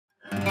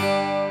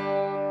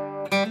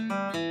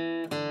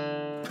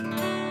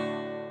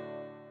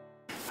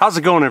How's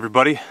it going,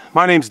 everybody?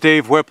 My name's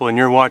Dave Whipple and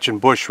you're watching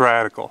Bush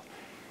Radical.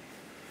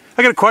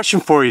 I got a question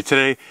for you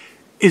today.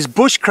 Is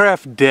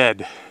Bushcraft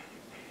dead?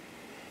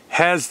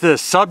 Has the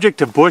subject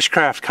of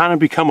bushcraft kind of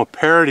become a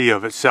parody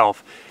of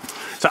itself?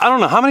 So I don't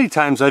know how many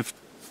times I've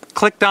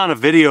clicked on a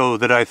video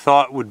that I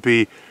thought would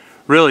be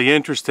really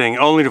interesting,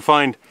 only to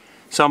find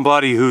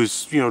somebody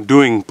who's,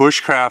 doing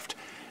bushcraft,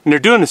 and they're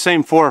doing the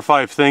same 4 or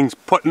 5 things,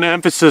 putting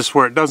emphasis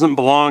where it doesn't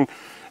belong,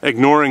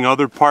 ignoring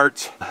other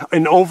parts,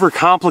 and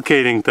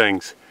overcomplicating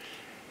things.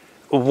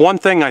 One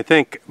thing I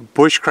think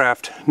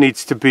bushcraft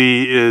needs to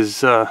be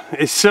is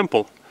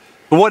simple.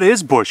 What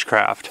is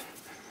bushcraft?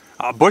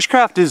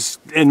 Bushcraft is,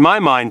 in my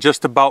mind,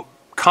 just about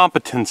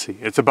competency.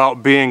 It's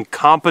about being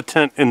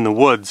competent in the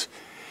woods.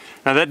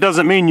 Now that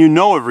doesn't mean you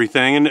know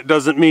everything, and it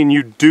doesn't mean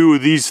you do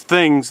these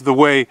things the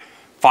way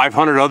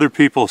 500 other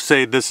people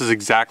say this is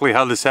exactly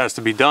how this has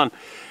to be done.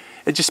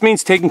 It just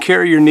means taking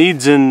care of your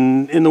needs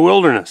in the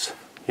wilderness.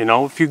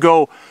 If you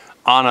go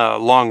on a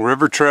long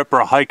river trip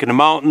or a hike in the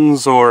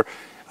mountains, or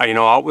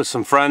out with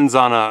some friends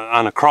on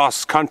a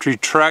cross-country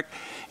trek,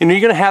 you're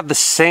going to have the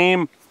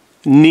same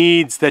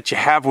needs that you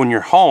have when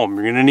you're home.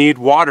 You're going to need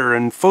water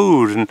and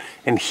food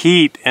and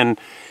heat, and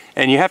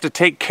you have to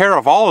take care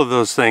of all of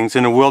those things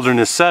in a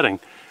wilderness setting.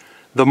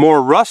 The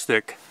more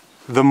rustic,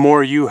 the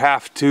more you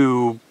have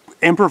to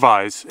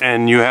improvise,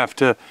 and you have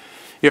to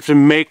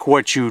make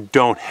what you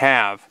don't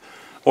have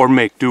or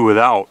make do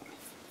without.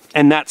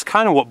 And that's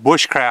kind of what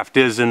bushcraft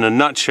is in a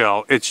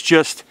nutshell. It's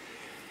just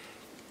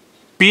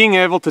being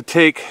able to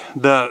take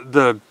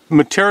the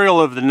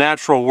material of the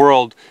natural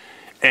world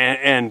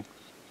and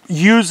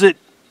use it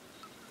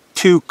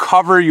to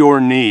cover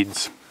your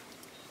needs.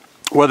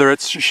 Whether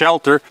it's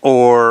shelter,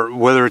 or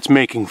whether it's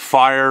making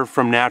fire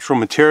from natural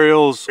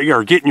materials,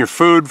 or getting your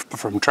food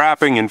from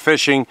trapping and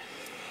fishing.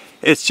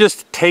 It's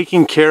just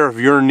taking care of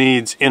your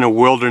needs in a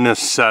wilderness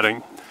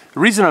setting. The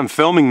reason I'm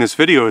filming this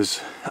video is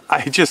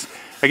I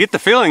get the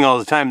feeling all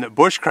the time that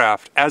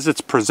bushcraft, as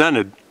it's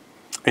presented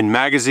in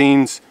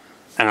magazines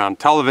and on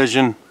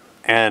television,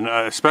 and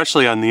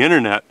especially on the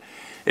internet,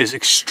 is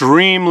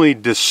extremely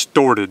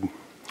distorted.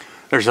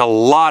 There's a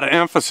lot of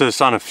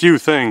emphasis on a few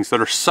things that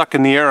are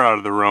sucking the air out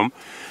of the room.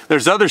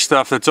 There's other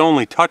stuff that's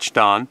only touched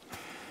on.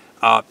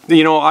 I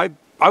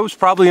was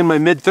probably in my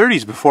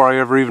mid-30s before I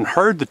ever even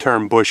heard the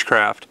term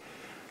bushcraft.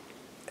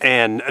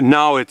 And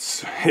now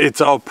it's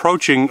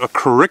approaching a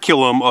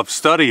curriculum of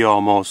study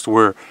almost,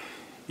 where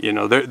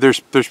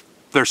there's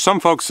some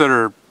folks that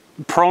are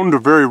prone to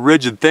very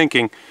rigid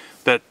thinking,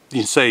 that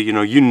you say,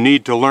 you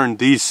need to learn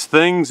these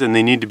things and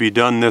they need to be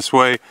done this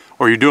way,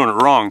 or you're doing it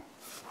wrong.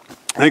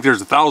 I think there's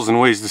 1,000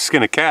 ways to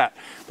skin a cat,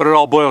 but it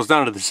all boils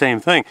down to the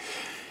same thing.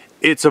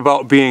 It's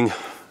about being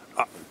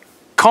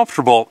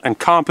comfortable and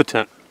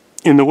competent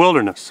in the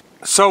wilderness.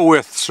 So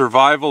with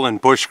survival and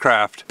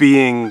bushcraft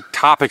being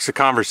topics of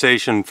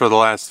conversation for the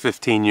last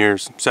 15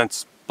 years,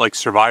 since like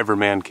Survivor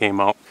Man came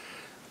out,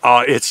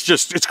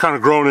 it's kind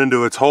of grown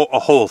into a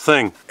whole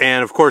thing.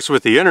 And of course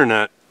with the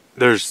internet,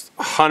 there's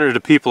hundreds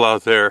of people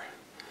out there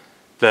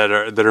that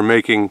are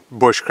making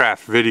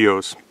bushcraft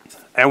videos.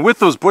 And with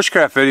those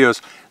bushcraft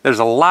videos, there's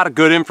a lot of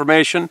good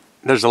information,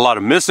 there's a lot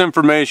of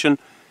misinformation,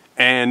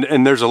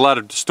 and there's a lot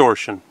of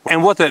distortion.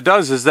 And what that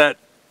does is that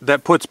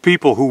puts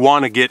people who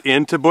want to get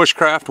into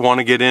bushcraft, want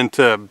to get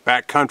into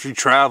backcountry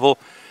travel,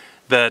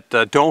 that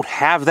don't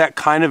have that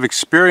kind of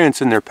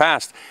experience in their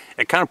past.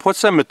 It kind of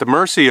puts them at the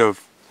mercy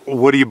of,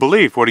 what do you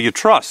believe? What do you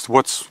trust?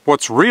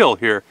 What's real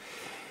here?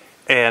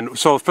 And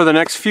so for the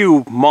next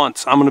few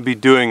months, I'm going to be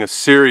doing a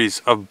series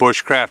of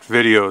bushcraft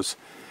videos,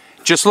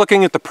 just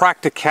looking at the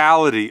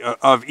practicality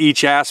of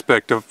each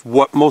aspect of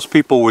what most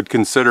people would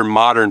consider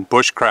modern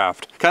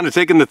bushcraft. Kind of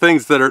taking the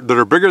things that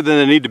are bigger than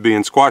they need to be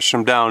and squashing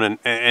them down,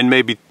 and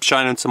maybe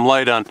shining some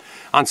light on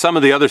some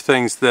of the other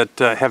things that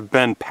have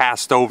been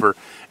passed over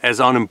as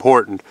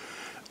unimportant.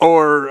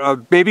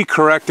 Or maybe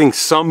correcting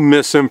some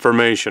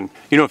misinformation.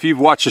 If you've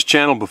watched this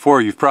channel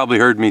before, you've probably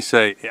heard me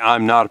say,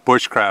 I'm not a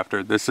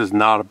bushcrafter. This is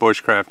not a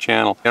bushcraft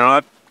channel.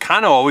 I've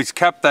kind of always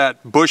kept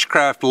that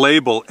bushcraft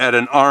label at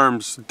an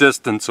arm's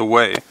distance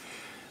away,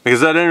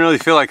 because I didn't really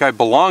feel like I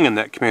belong in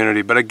that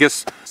community. But I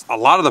guess a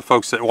lot of the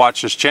folks that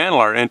watch this channel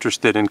are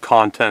interested in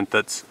content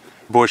that's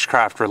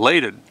bushcraft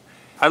related.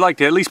 I'd like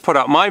to at least put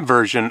out my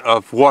version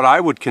of what I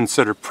would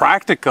consider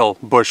practical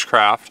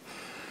bushcraft.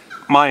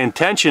 My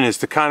intention is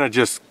to kind of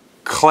just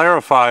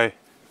clarify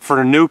for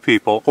the new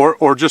people,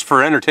 or just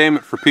for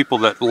entertainment for people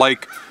that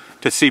like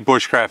to see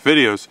bushcraft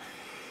videos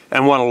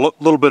and want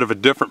a little bit of a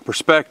different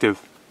perspective.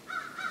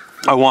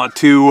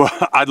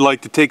 I'd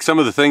like to take some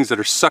of the things that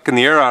are sucking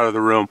the air out of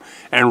the room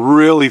and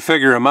really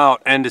figure them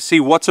out, and to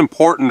see what's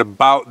important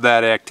about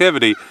that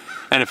activity,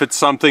 and if it's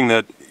something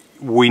that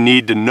we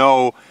need to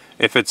know,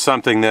 if it's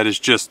something that is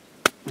just,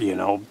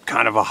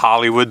 kind of a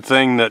Hollywood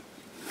thing that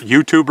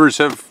YouTubers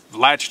have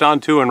latched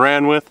onto and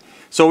ran with.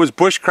 So is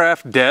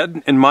bushcraft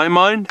dead in my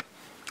mind?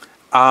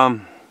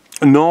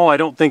 No, I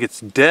don't think it's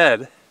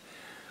dead,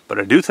 but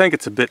I do think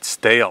it's a bit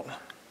stale.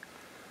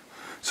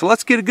 So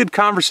let's get a good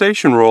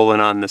conversation rolling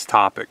on this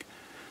topic.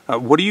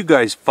 What do you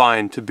guys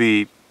find to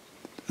be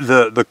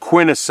the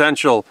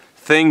quintessential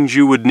things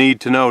you would need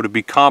to know to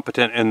be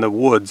competent in the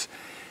woods.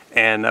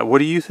 And what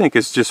do you think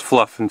is just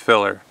fluff and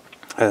filler?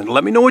 And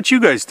let me know what you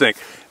guys think.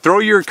 Throw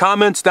your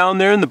comments down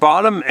there in the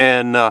bottom,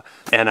 and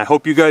I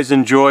hope you guys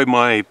enjoy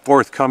my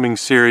forthcoming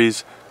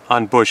series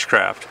on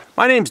bushcraft.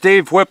 My name's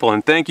Dave Whipple,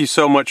 and thank you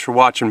so much for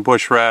watching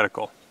Bush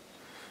Radical.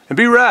 And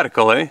be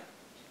radical, eh?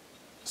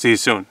 See you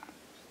soon.